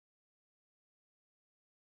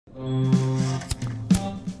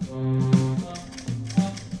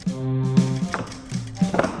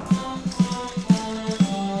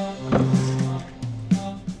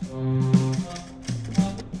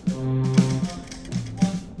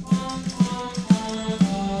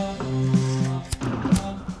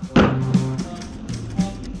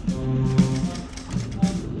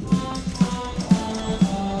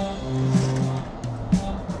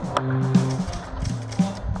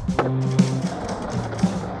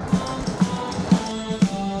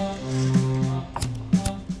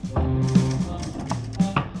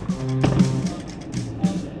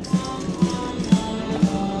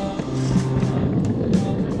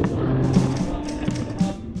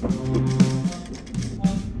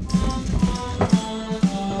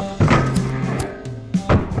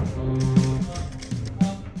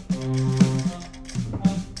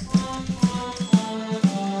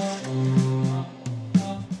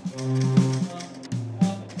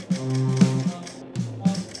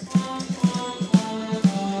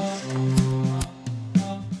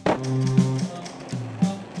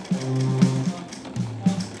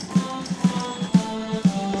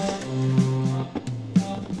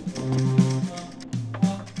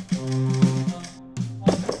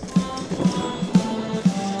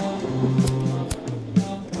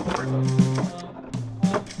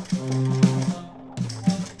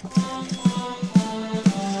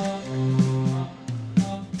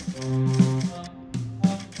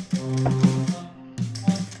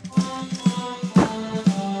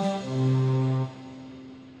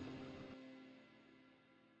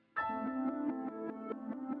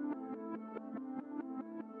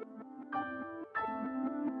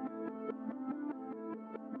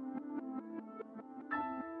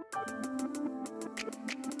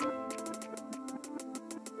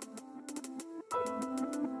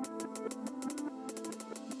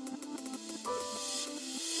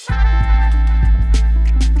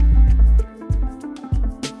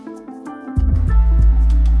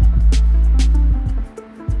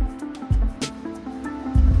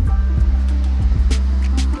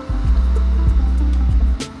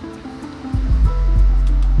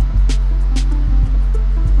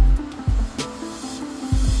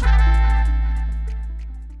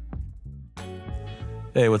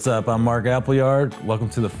Hey, what's up? I'm Mark Appleyard. Welcome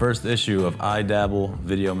to the first issue of iDabble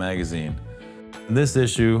Video Magazine. In this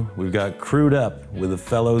issue, we've got Crewed Up with the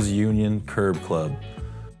Fellows Union Curb Club.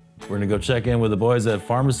 We're gonna go check in with the boys at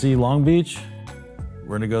Pharmacy Long Beach.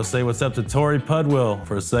 We're gonna go say what's up to Torey Pudwill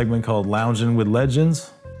for a segment called Loungin' with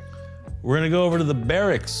Legends. We're gonna go over to the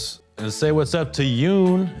barracks and say what's up to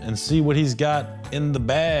Yoon and see what he's got in the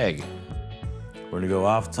bag. We're gonna go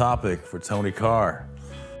off topic for Tony Karr.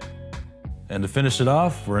 And to finish it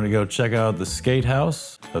off, we're gonna go check out the skate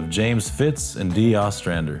house of James Fitz and D.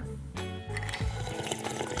 Ostrander. You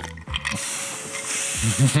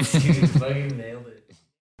fucking nailed it.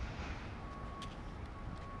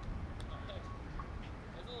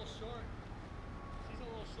 That's a little short. She's a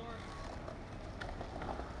little short.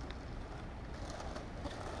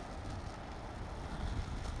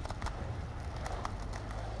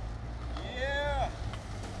 Yeah!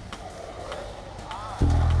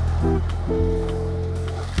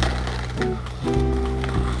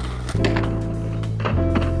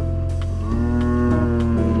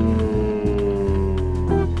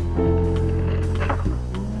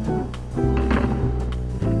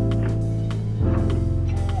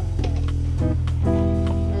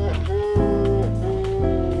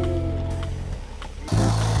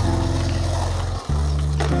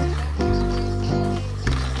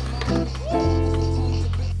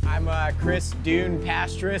 Chris Dune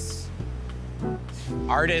Pastris,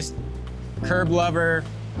 artist, curb lover,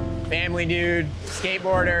 family dude,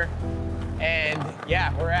 skateboarder, and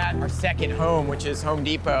yeah, we're at our second home, which is Home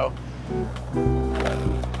Depot.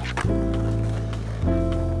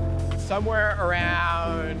 Somewhere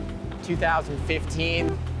around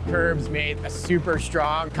 2015, curbs made a super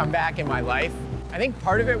strong comeback in my life. I think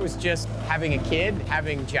part of it was just having a kid,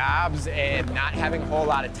 having jobs, and not having a whole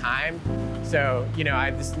lot of time. So, you know,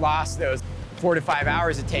 I just lost those 4 to 5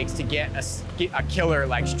 hours it takes to get a killer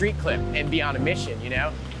like street clip and be on a mission, you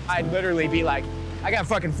know? I'd literally be like, I got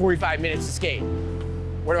fucking 45 minutes to skate.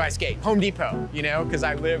 Where do I skate? Home Depot, you know? Because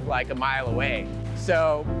I live like a mile away.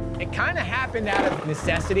 So it kind of happened out of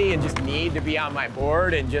necessity and just need to be on my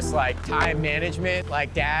board and just like time management,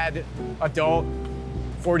 like dad, adult,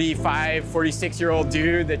 45, 46-year-old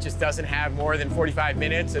dude that just doesn't have more than 45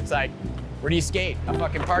 minutes. It's like, where do you skate? A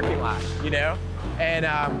fucking parking lot, you know? And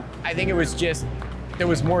I think it was just, there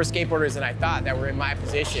was more skateboarders than I thought that were in my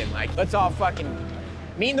position. Like, let's all fucking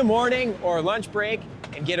meet in the morning or lunch break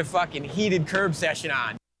and get a fucking heated curb session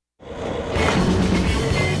on.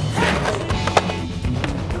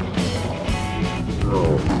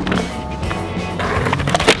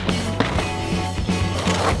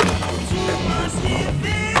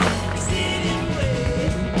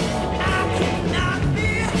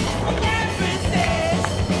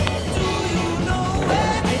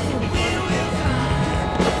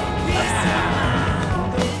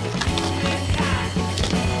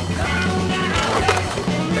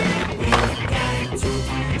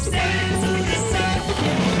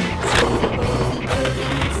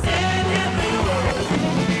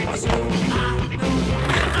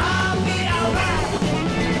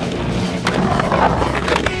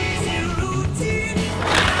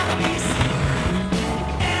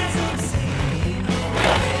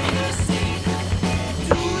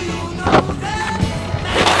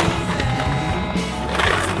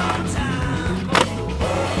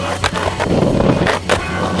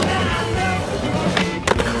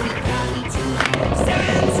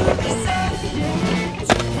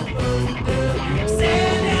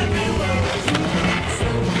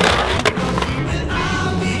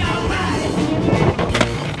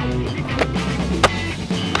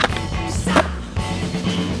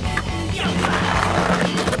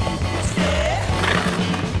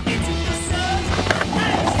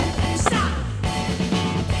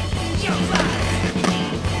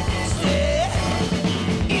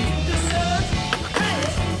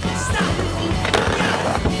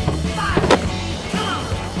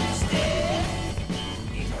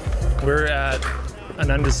 an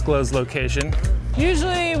undisclosed location.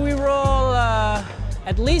 Usually we roll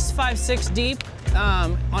at least 5, 6 deep.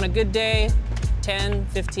 On a good day, 10,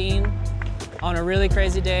 15. On a really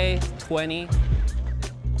crazy day, 20.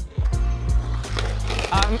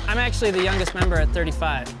 I'm actually the youngest member at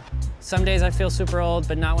 35. Some days I feel super old,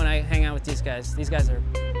 but not when I hang out with these guys. These guys are...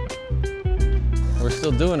 We're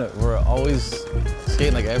still doing it. We're always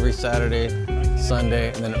skating like every Saturday,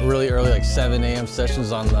 Sunday, and then really early, like 7 a.m.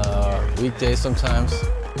 sessions on the weekdays sometimes.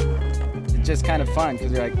 It's just kind of fun,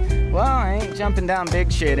 because you're like, well, I ain't jumping down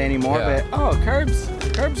big shit anymore, but oh, curbs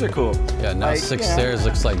are cool. Yeah, now like, 6 stairs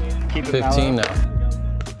looks like 15 now.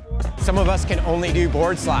 Some of us can only do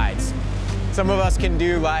board slides. Some of us can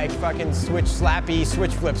do like fucking slappy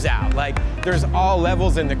switch flips out. Like, there's all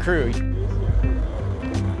levels in the crew.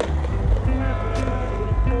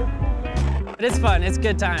 But it's fun, it's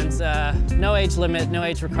good times. No age limit, no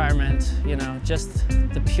age requirement, you know, just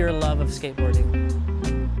the pure love of skateboarding.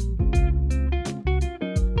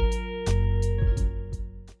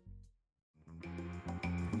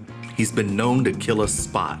 He's been known to kill a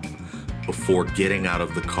spot before getting out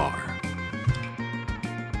of the car.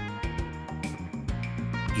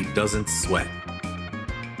 He doesn't sweat.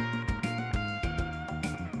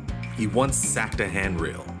 He once sacked a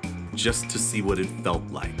handrail just to see what it felt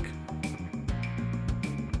like.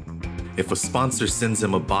 If a sponsor sends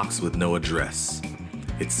him a box with no address,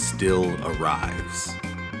 it still arrives.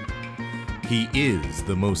 He is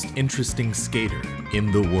the most interesting skater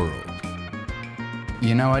in the world.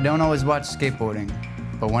 You know, I don't always watch skateboarding,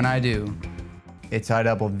 but when I do, it's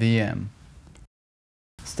iDabble VM.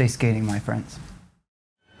 Stay skating, my friends.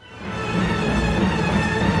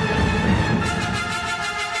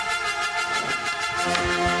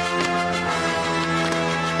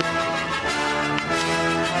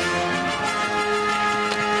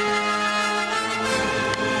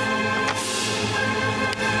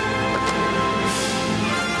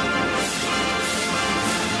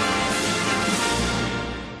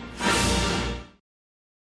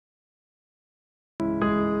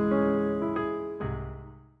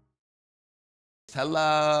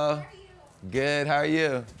 Hello. Good, how are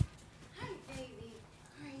you? Hi, baby.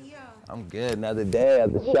 How are you? I'm good, another day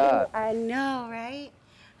at the shop. I know, right?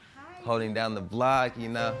 Hi. Holding down the block, you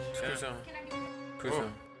know.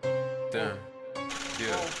 Damn.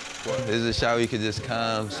 This is a shop where you could just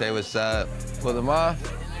come, say what's up, pull them off.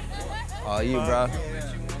 All you, bro.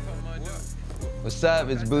 What's up,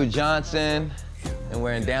 it's Boo Johnson, and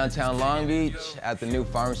we're in downtown Long Beach at the new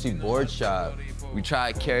pharmacy Boardshop. We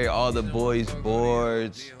try to carry all the boys'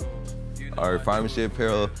 boards. Our pharmacy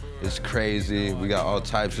apparel is crazy. We got all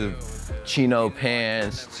types of chino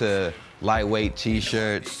pants to lightweight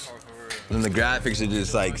t-shirts. And the graphics are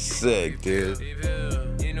just like sick, dude.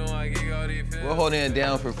 We're holding it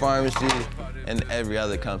down for pharmacy and every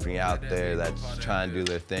other company out there that's trying to do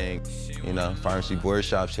their thing. You know, pharmacy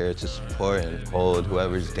Boardshop's here to support and hold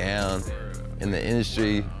whoever's down in the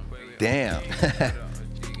industry. Damn.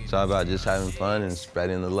 It's all about just having fun and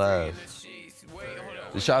spreading the love.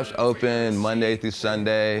 The shop's open Monday through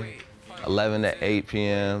Sunday, 11 to 8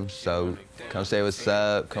 p.m. So come say what's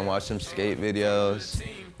up, come watch some skate videos,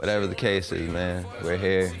 whatever the case is, man. We're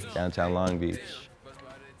here, downtown Long Beach.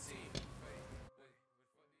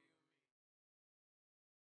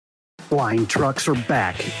 Flying trucks are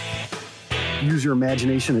back. Use your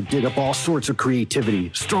imagination to dig up all sorts of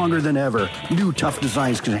creativity. Stronger than ever. New tough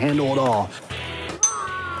designs can handle it all.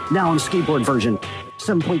 Now on skateboard version,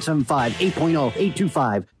 7.75, 8.0,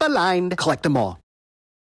 825, aligned. Collect them all.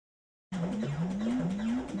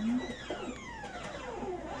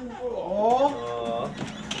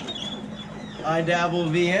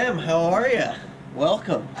 iDabble VM, how are ya?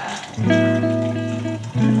 Welcome.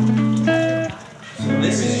 So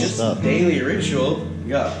this is just a daily ritual. We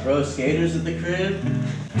got pro skaters at the crib.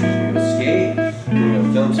 We're gonna skate. We're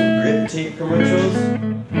gonna film some grip tape commercials.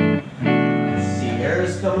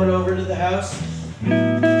 Sierra's coming over to the house.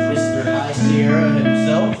 Mr. High Sierra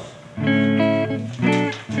himself.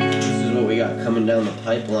 This is what we got coming down the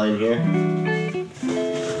pipeline here.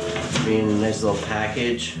 Being a nice little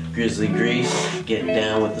package. Grizzly grease. Getting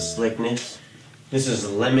down with the slickness. This is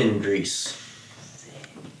lemon grease.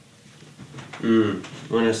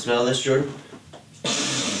 Wanna smell this, Jordan?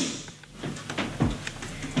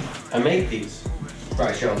 I make these.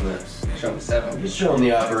 Probably show them this. Show them the setup. Just show them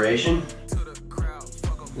the operation.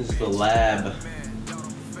 This is the lab.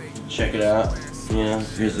 Check it out. You know,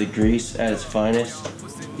 Grizzly grease at its finest.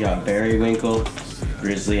 You got Berrywinkle,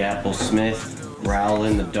 Grizzly Apple Smith, Growl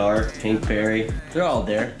in the Dark, Pinkberry. They're all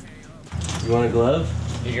there. You want a glove?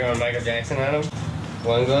 You going Michael Jackson on him?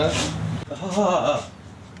 One glove?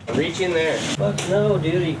 Reach in there. Fuck no,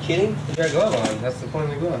 dude. Are you kidding? Put your glove on. That's the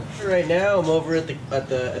point of the glove. Right now, I'm over at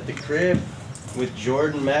the crib with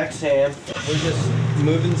Jordan, Max, Ham. We're just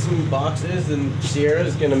moving some boxes, and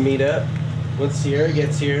Sierra's gonna meet up. Once Sierra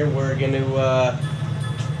gets here, we're gonna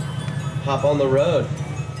hop on the road.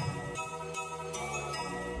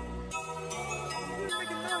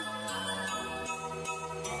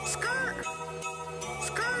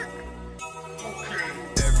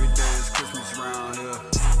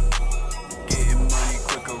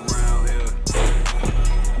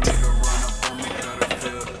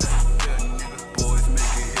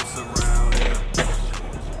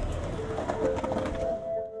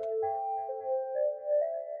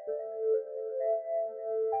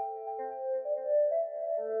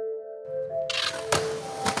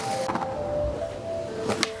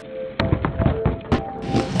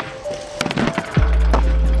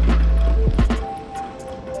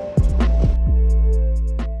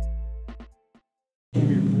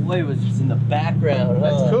 Boy was just in the background.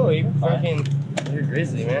 That's cool. You fucking, you're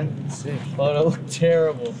grizzly, man. Sick. Photo looked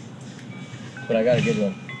terrible, but I got a good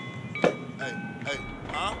one. Hey,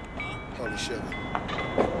 huh? Holy shit.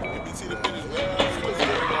 You see the videos?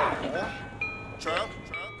 Trap?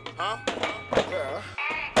 Huh? Yeah.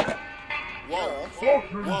 Whoa.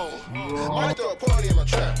 I throw a party in my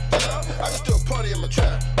trap. I just throw a party in my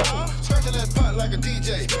trap. Scratching that pot like a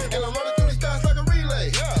DJ. And I'm running through these stats like a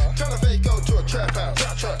relay. Turn a Vaco to a trap house.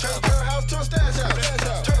 Turn a girl house to a stash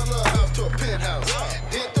house. Turn a little house to a penthouse.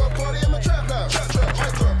 Then throw a party in my trap house.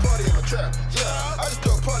 Might throw a party in my trap. I just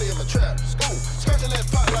throw a party in my trap. Scratching that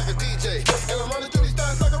pot like a DJ. And I'm running through these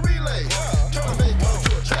stats like a relay. Turn a Vaco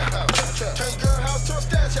to a trap house. Turn a girl house to a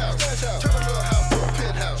stash house. Turn a little house to a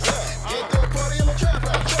penthouse. Then throw a party in my trap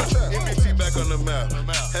house. MBT back on the map.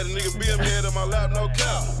 Had a nigga be in my head in my lap, no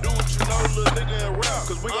cap. Do what you know, little nigga, and rap.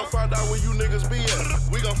 Cause we gon' find out where you niggas be at.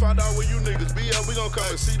 We gon' find out where you niggas be at. We gon' come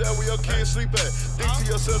and see that where your kids sleep at. Think to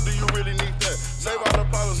yourself, do you really need that? Save all the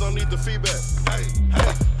problems, don't need the feedback. Hey,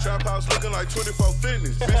 trap house looking like 24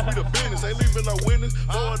 fitness. Bitch, be the business, ain't leaving no witness.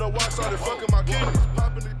 Boy, the watch started fucking my kidneys.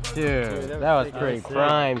 Dude, that was pretty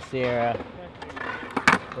prime, Sierra.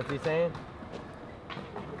 What's he saying?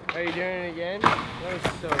 Are you doing it again? That was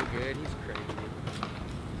so good. He's crazy.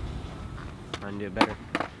 I'm gonna do it better.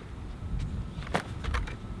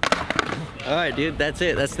 Alright, dude, that's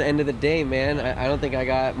it. That's the end of the day, man. I don't think I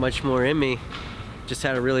got much more in me. Just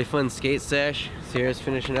had a really fun skate sesh. Sierra's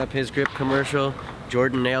finishing up his grip commercial.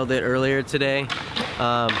 Jordan nailed it earlier today.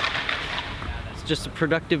 It's just a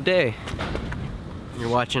productive day. You're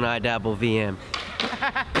watching iDabble VM.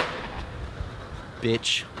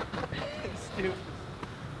 Bitch. Stupid.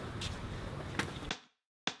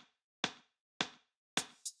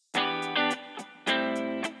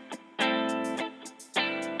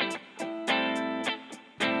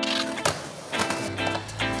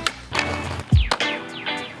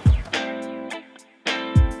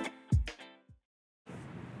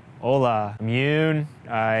 Hola, I'm Yoon.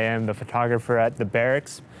 I am the photographer at the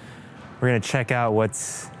barracks. We're gonna check out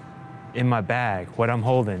what's in my bag, what I'm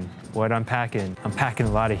holding, what I'm packing. I'm packing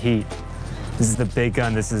a lot of heat. This is the big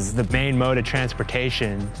gun. This is the main mode of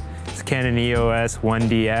transportation. It's Canon EOS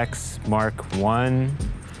 1DX Mark I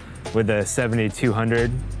with a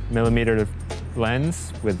 7200mm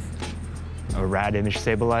lens with a rad image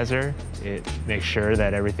stabilizer. It makes sure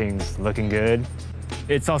that everything's looking good.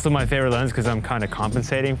 It's also my favorite lens because I'm kind of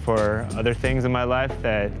compensating for other things in my life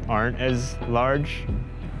that aren't as large.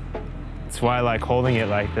 That's why I like holding it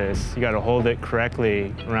like this. You got to hold it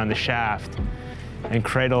correctly around the shaft and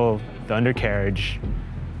cradle the undercarriage.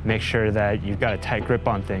 Make sure that you've got a tight grip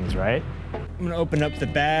on things, right? I'm gonna open up the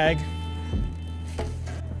bag.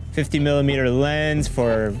 50mm lens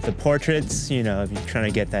for the portraits, you know, if you're trying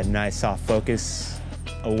to get that nice soft focus.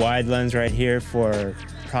 A wide lens right here for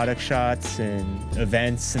product shots and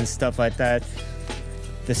events and stuff like that.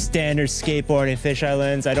 The standard skateboarding fisheye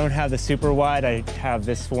lens. I don't have the super wide. I have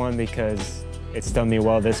this one because it's done me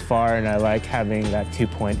well this far, and I like having that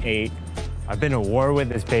 2.8. I've been to war with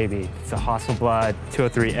this baby. It's a Hasselblad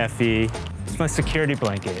 203 FE. It's my security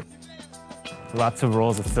blanket. Lots of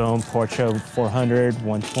rolls of film, Boardshop 400,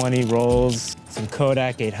 120 rolls, some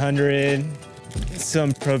Kodak 800,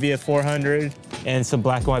 some Provia 400, and some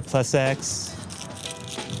Black and White Plus X.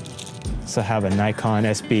 Also have a Nikon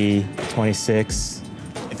SB26.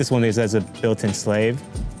 This one is as a built-in slave.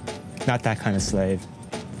 Not that kind of slave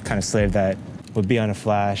that would be on a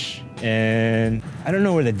flash. And I don't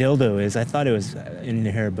know where the dildo is. I thought it was in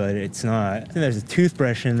here, but it's not. I think there's a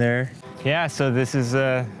toothbrush in there. Yeah, so this is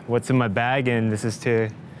what's in my bag, and this is to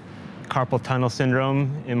carpal tunnel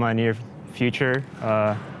syndrome in my near future.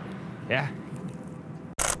 Yeah.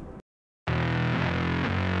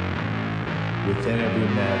 Within every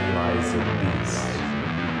man lies a beast,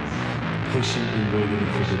 patiently waiting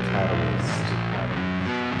for the catalyst,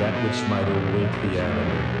 that which might awake the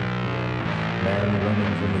animal. Man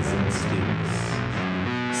running from his instincts,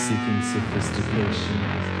 seeking sophistication,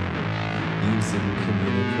 using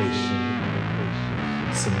communication,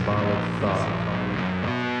 symbolic thought,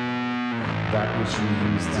 that which we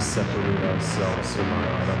use to separate ourselves from our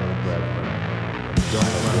animal brethren. Don't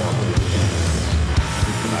walk with beasts,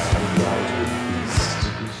 because we ride with beasts.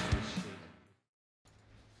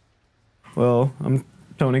 Well, I'm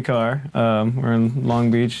Tony Karr. We're in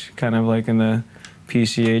Long Beach, kind of like in the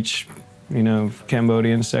PCH, you know,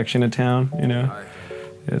 Cambodian section of town. You know,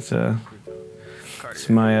 it's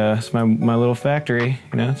my little factory.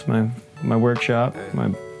 You know, it's my workshop,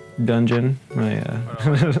 my dungeon, my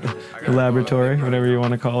laboratory, whatever you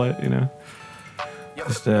want to call it. You know,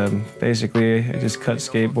 just basically I just cut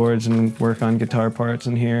skateboards and work on guitar parts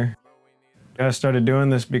in here. I started doing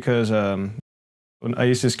this because I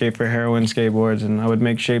used to skate for Heroin skateboards, and I would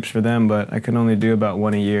make shapes for them, but I could only do about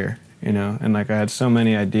one a year, you know? And like I had so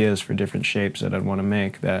many ideas for different shapes that I'd want to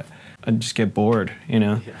make that I'd just get bored, you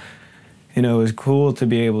know? Yeah. You know, it was cool to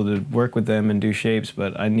be able to work with them and do shapes,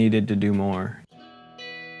 but I needed to do more.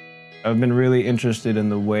 I've been really interested in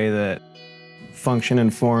the way that function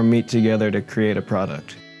and form meet together to create a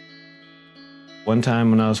product. One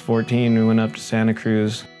time when I was 14, we went up to Santa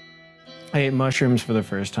Cruz. I ate mushrooms for the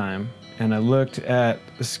first time. And I looked at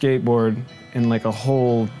the skateboard in like a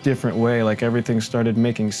whole different way, like everything started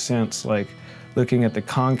making sense, like looking at the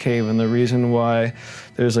concave and the reason why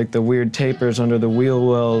there's like the weird tapers under the wheel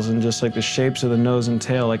wells and just like the shapes of the nose and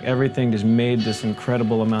tail, like everything just made this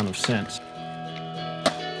incredible amount of sense.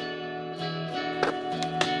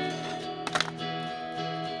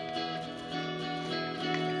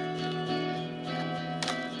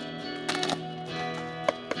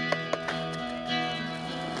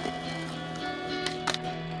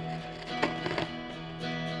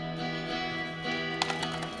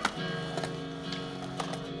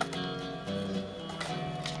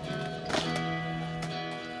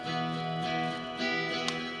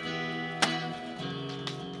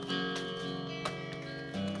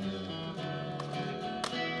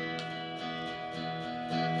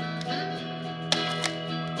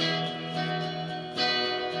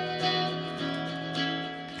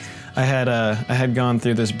 I had gone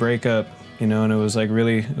through this breakup, you know, and it was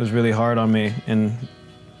really hard on me. And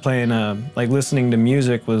playing, like listening to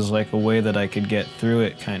music was like a way that I could get through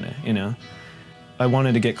it, kind of, you know. I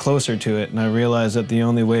wanted to get closer to it, and I realized that the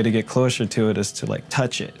only way to get closer to it is to like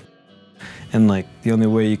touch it. And like the only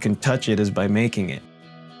way you can touch it is by making it.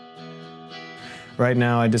 Right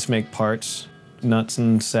now I just make parts, nuts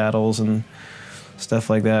and saddles and stuff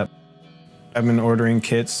like that. I've been ordering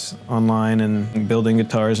kits online and building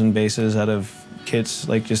guitars and basses out of kits,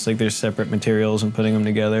 like just like there's separate materials and putting them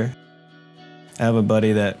together. I have a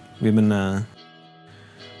buddy that we've been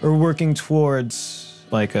we're working towards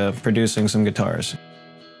like producing some guitars.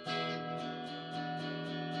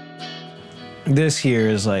 This here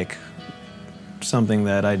is like something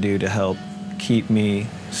that I do to help keep me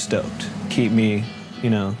stoked, keep me, you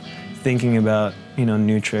know, thinking about, you know,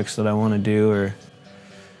 new tricks that I want to do, or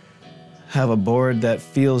have a board that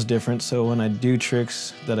feels different, so when I do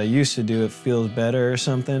tricks that I used to do, it feels better or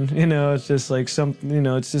something. You know, it's just like something, you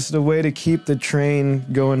know, it's just a way to keep the train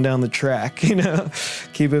going down the track, you know?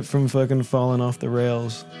 Keep it from fucking falling off the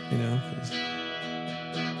rails, you know?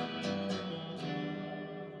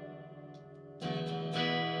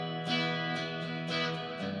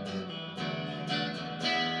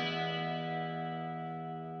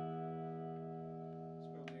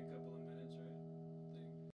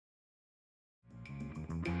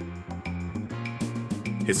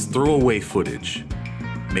 His throwaway footage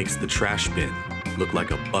makes the trash bin look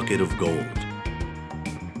like a bucket of gold.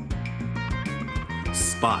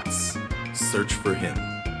 Spots search for him.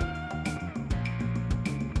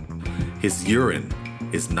 His urine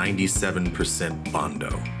is 97%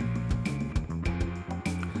 Bondo.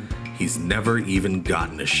 He's never even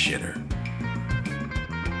gotten a shitter.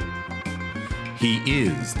 He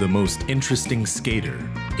is the most interesting skater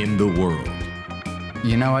in the world.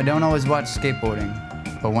 You know, I don't always watch skateboarding,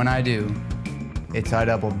 but when I do, it's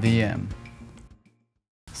iDabble VM.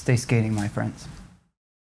 Stay skating, my friends.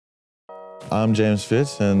 I'm James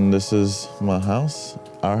Fitz, and this is my house,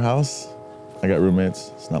 our house. I got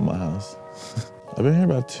roommates, it's not my house. I've been here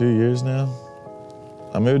about 2 years now.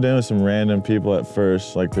 I moved in with some random people at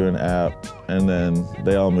first, like through an app, and then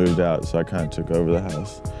they all moved out, so I kind of took over the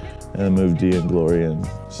house. And then moved Dee and Glory, and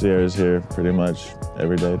Sierra's here pretty much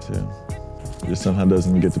every day too. Just somehow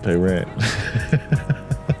doesn't get to pay rent.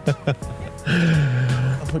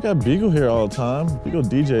 We got Beagle here all the time. Beagle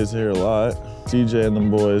DJ's here a lot. DJ and them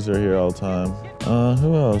boys are here all the time.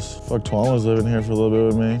 Who else? Fuck, Twan was living here for a little bit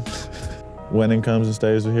with me. Wenning comes and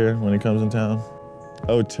stays here when he comes in town.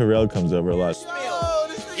 Oh, Terrell comes over a lot.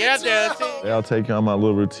 Get up there. Yeah, I'll take you on my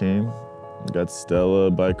little routine. We got Stella,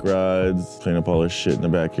 bike rides, clean up all her shit in the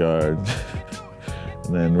backyard.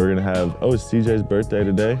 And then we're gonna have, oh, it's CJ's birthday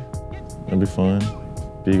today. That'll be fun.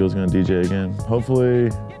 Beagle's gonna DJ again. Hopefully,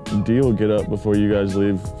 D will get up before you guys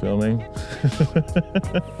leave filming.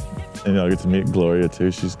 And y'all get to meet Gloria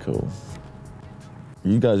too, she's cool.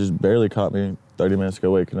 You guys just barely caught me 30 minutes ago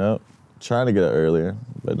waking up. Trying to get up earlier,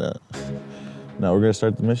 but now we're gonna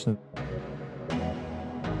start the mission.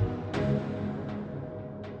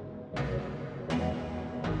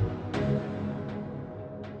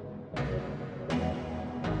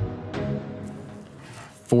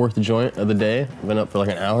 Fourth joint of the day. I've been up for like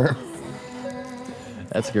an hour.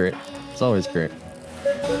 That's great. It's always great.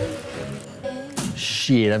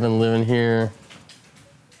 Shit, I've been living here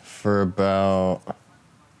for about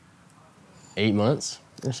 8 months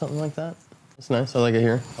or something like that. It's nice, I like it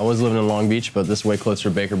here. I was living in Long Beach, but this is way closer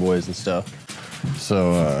to Baker Boys and stuff.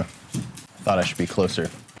 So I thought I should be closer.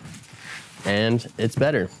 And it's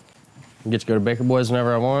better. I get to go to Baker Boys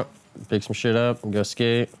whenever I want, pick some shit up and go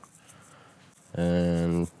skate.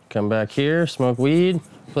 And come back here, smoke weed,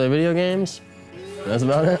 play video games. That's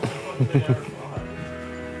about it.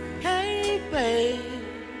 Hey, babe,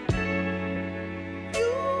 you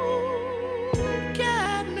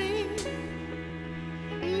got me.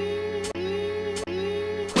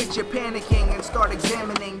 Quit your panicking and start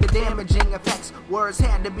examining the damaging effects. Words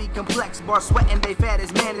had to be complex, bars sweating, they fat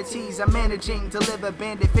as manatees. I'm managing to live a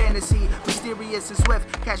bandit fantasy, mysterious and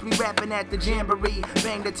swift. Catch me rapping at the jamboree,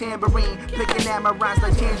 bang the tambourine, picking at my rhymes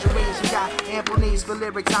like tangerines. She got ample needs for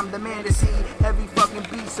lyrics, I'm the man to see. Heavy fucking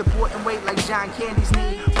beat, supporting weight like John Candy's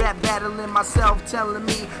knee. Rap battling myself, telling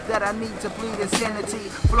me that I need to plead insanity.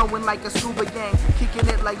 Flowing like a scuba gang, kicking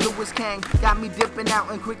it like Louis Kang. Got me dipping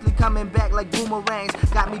out and quickly coming back like boomerangs.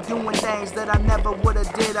 Got me doing things that I never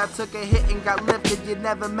would've did. I took a hit and got lifted. You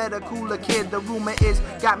never met a cooler kid. The rumor is,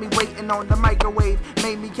 got me waiting on the microwave.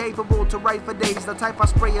 Made me capable to write for days. The type I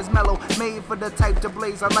spray is mellow, made for the type to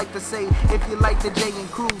blaze. I like to say, if you like the J and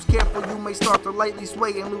cruise, careful you may start to lightly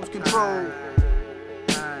sway and lose control.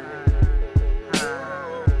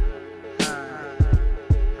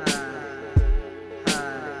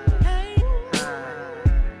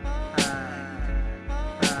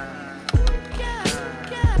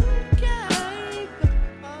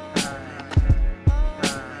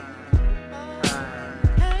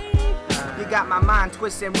 Got my mind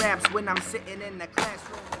twisting raps when I'm sitting in the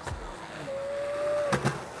classroom.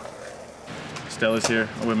 Stella's here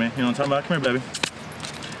with me. You know what I'm talking about? Come here, baby.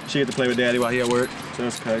 She get to play with Daddy while he at work, so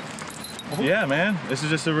it's okay. Yeah, man. This is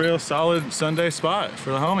just a real solid Sunday spot for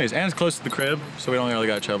the homies. And it's close to the crib, so we don't really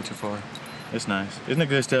gotta travel too far. It's nice. Isn't it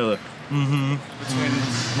good, Stella? Mm-hmm. Between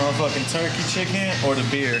motherfucking turkey chicken or the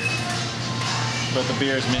beer. But the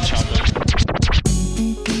beer is mint chocolate.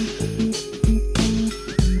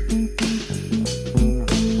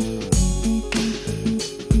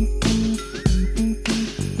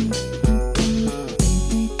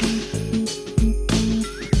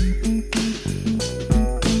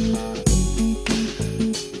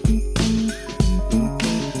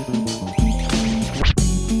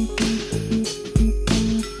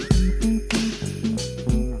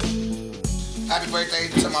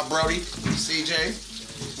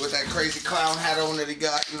 CJ with that crazy clown hat on that he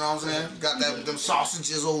got, you know what I'm saying? Got them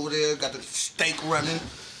sausages over there, got the steak running,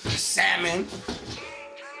 salmon.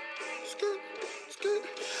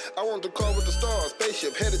 I want the car with the stars,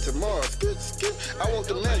 spaceship headed to Mars. Skid, skid. I want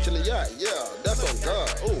the mansion, the yacht, yeah, that's on God.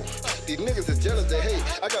 Ooh, these niggas is jealous, they hate.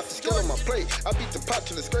 I got some skill on my plate. I beat the pot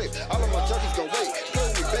to the scrape. All of my junkies gon' wait. Play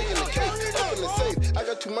with me baking the cake. Open the safe. I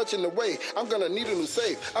got too much in the way. I'm gonna need a new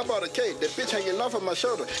safe. I bought a cake. That bitch hanging off of my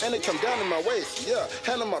shoulder, and it come down in my waist. Yeah,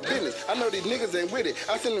 handle my business. I know these niggas ain't with it.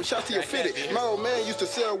 I send them shots to your fitted. My old man used to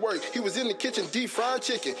sell work. He was in the kitchen deep frying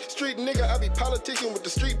chicken. Street nigga, I be politicking with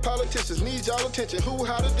the street politicians. Need y'all attention. Who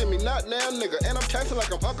hotter than me? Not now, nigga. And I'm taxing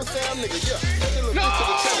like I'm Uncle Sam, nigga. Yeah, that little bitch to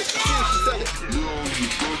the telly. See if she sell it.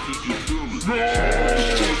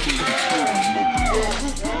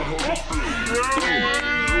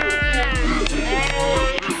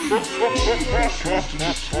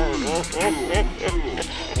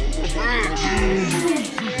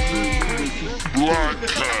 Black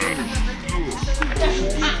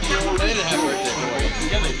They didn't have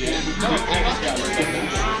birthday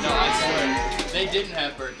boy. No, I swear. They didn't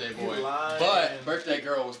have birthday boy. But birthday birthday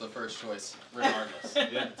girl was the first choice, regardless.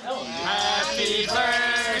 Yeah. Happy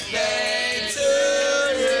birthday to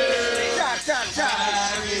you. Happy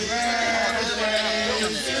birthday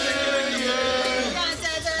to you.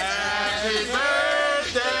 Happy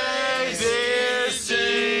birthday, dear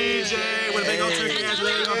CJ. With a big old turkey as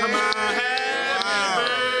we go, come on. Happy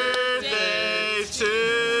birthday to you.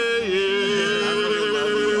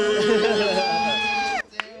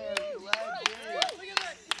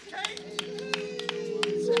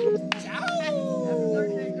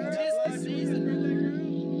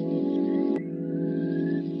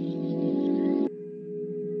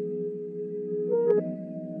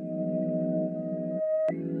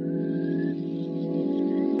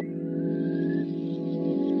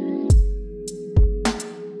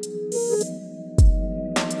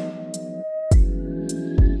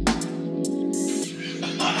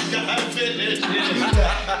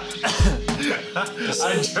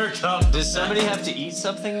 I jerked off. Does somebody have to eat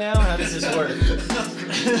something now? How does this work?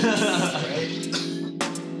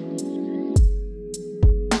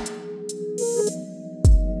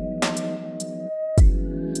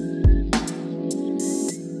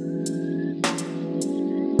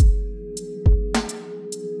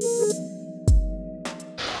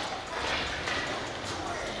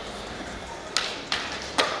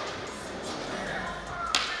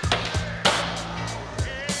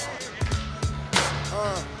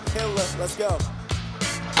 Killer, let's go.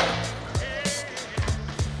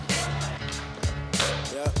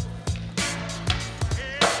 Yep.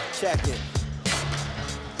 Check it.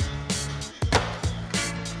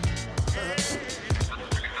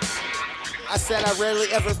 I said I rarely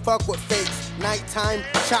ever fuck with fakes. Nighttime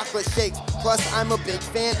chocolate shakes. Plus, I'm a big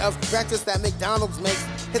fan of breakfast that McDonald's makes.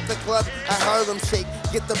 Hit the club, I Harlem shake.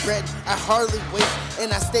 Get the bread, I hardly wait.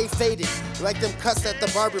 And I stay faded, like them cuts at the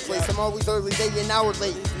barber place. I'm always early, they an hour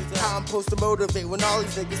late. How I'm supposed to motivate when all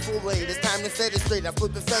these niggas full late. It's time to set it straight, I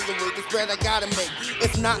flip the featherweight. This bread I gotta make,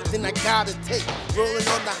 if not, then I gotta take. Rolling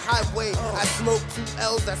on the highway, I smoke 2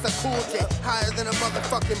 L's, that's a cool jet. Higher than a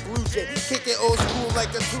motherfucking blue jet. Kick it old school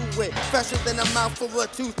like a 2-way. Fresher than a mouthful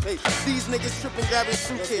of toothpaste. These niggas tripping, grabbing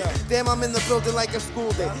suitcase. Damn, I'm in the building like a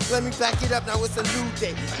school day. Let me back it up, now it's a new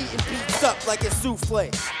day. Eating beats up like a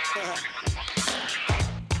souffle.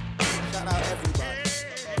 Shout out everybody.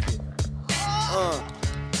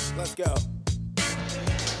 Let's go.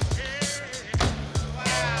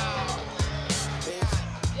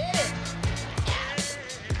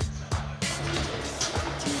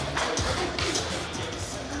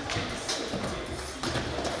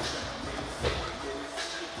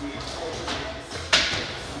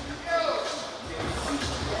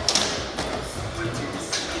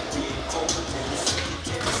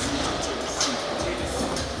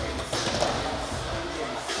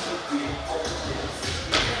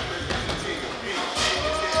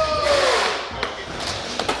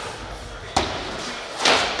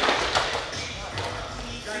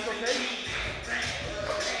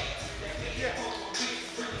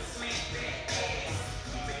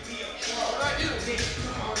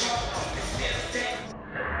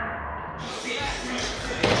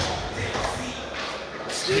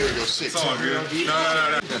 It's all good.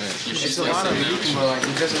 No. It's a lot of leaking, but like,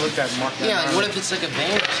 it doesn't look that marked. Yeah, like, what if it's like a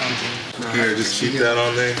van or something? Here, just keep that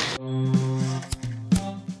on there.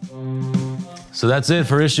 So that's it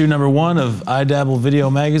for issue number 1 of iDabble Video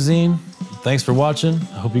Magazine. Thanks for watching.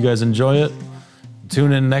 I hope you guys enjoy it.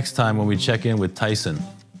 Tune in next time when we check in with Tyson.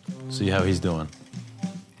 See how he's doing.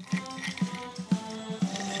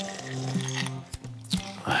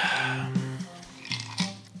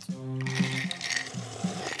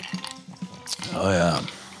 Oh yeah.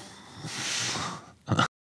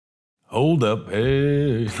 Hold up,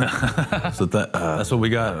 hey. So that's what we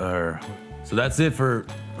got. So that's it for.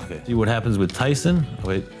 Okay. See what happens with Tyson.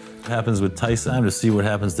 Wait, what happens with Tyson? To see what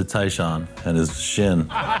happens to Tyshawn and his shin.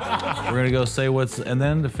 We're gonna go say what's, and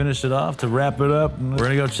then to finish it off, to wrap it up, we're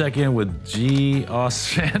gonna go check in with G.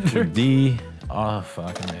 Ostrander, D. Oh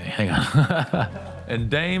fucking A. Hang on. And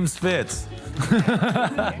Dames Fitz. We're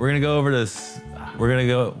gonna go over this. We're gonna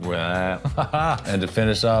go, and to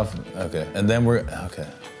finish off, okay. And then we're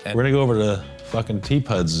gonna go over to fucking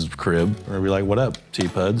T-Pud's crib. We're gonna be like, what up,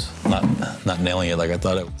 T-Puds? Not nailing it like I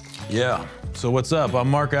thought it. Yeah, so what's up? I'm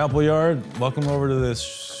Mark Appleyard. Welcome over to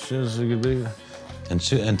this and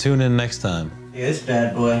tune in next time. Yeah, this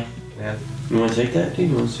bad boy. Yeah. You wanna take that, dude?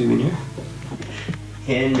 You want a souvenir?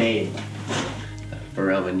 Handmade. For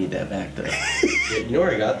real, I need that back though. You know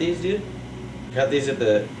where I got these, dude? Got these at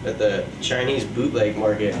the Chinese bootleg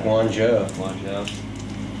market, Guangzhou.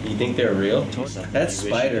 You think they're real? That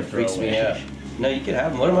spider freaks me out. No, you can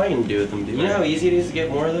have them. What am I gonna do with them, dude? You know how easy it is to get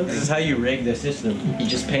more of those? This is how you rig the system. You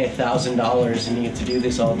just pay $1,000 and you get to do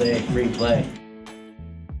this all day, free play.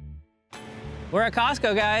 We're at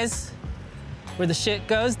Costco, guys, where the shit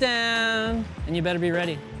goes down, and you better be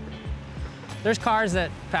ready. There's cars that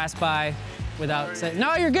pass by without saying,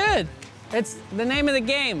 no, you're good. It's the name of the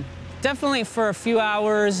game. Definitely for a few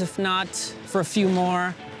hours, if not for a few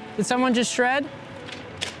more. Did someone just shred?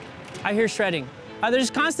 I hear shredding. There's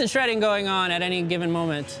constant shredding going on at any given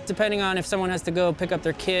moment, depending on if someone has to go pick up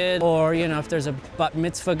their kid or, you know, if there's a bat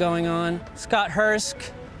mitzvah going on. Scott Hursk,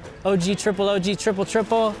 OG triple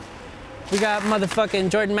triple. We got motherfucking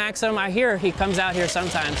Jordan Maxim. I hear he comes out here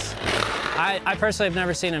sometimes. I personally have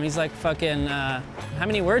never seen him. He's like fucking, how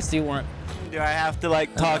many words do you want? Do I have to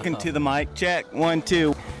like talk into the mic? Check, 1,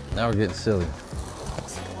 2. Now we're getting silly.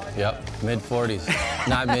 Yep, mid-40s,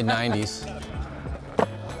 not mid-90s.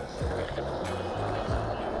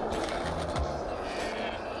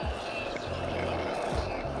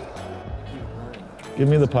 Give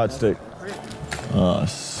me the pot stick. Oh,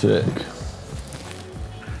 sick.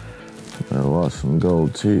 I lost some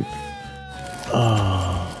gold teeth.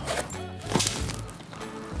 Oh.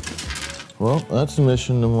 Well, that's a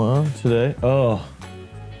mission tomorrow, today. Oh,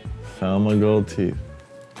 found my gold teeth.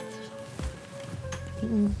 I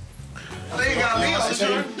think you got me on,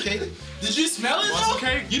 sir. Did you smell it though?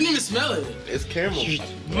 Okay. You didn't even smell it. It's caramel.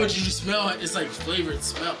 But you smell it, it's like flavored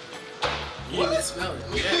smell. You didn't even smell it.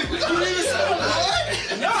 You didn't even smell it?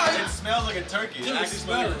 What? No, it smells like a turkey. It actually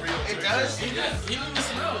smells like a real turkey. It does? He didn't even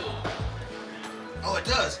smell it. Oh, it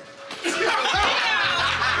does.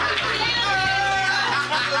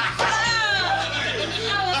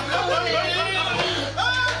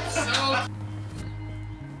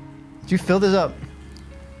 Did you fill this up?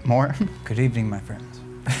 More? Good evening, my friends.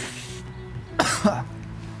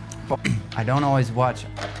 I don't always watch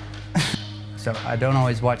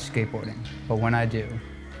skateboarding, but when I do,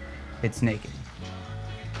 it's naked.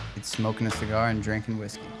 It's smoking a cigar and drinking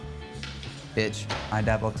whiskey. Bitch, I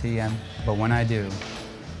dabble TM, but when I do,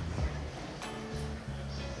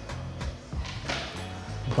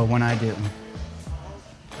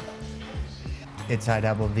 it's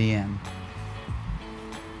iDabble VM.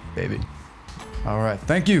 Baby. All right,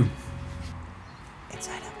 thank you. It's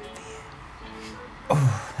iDabble VM.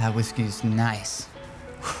 Oh, that whiskey's nice.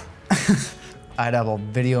 iDabble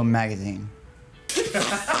Video Magazine.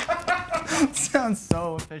 Sounds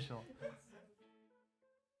so official.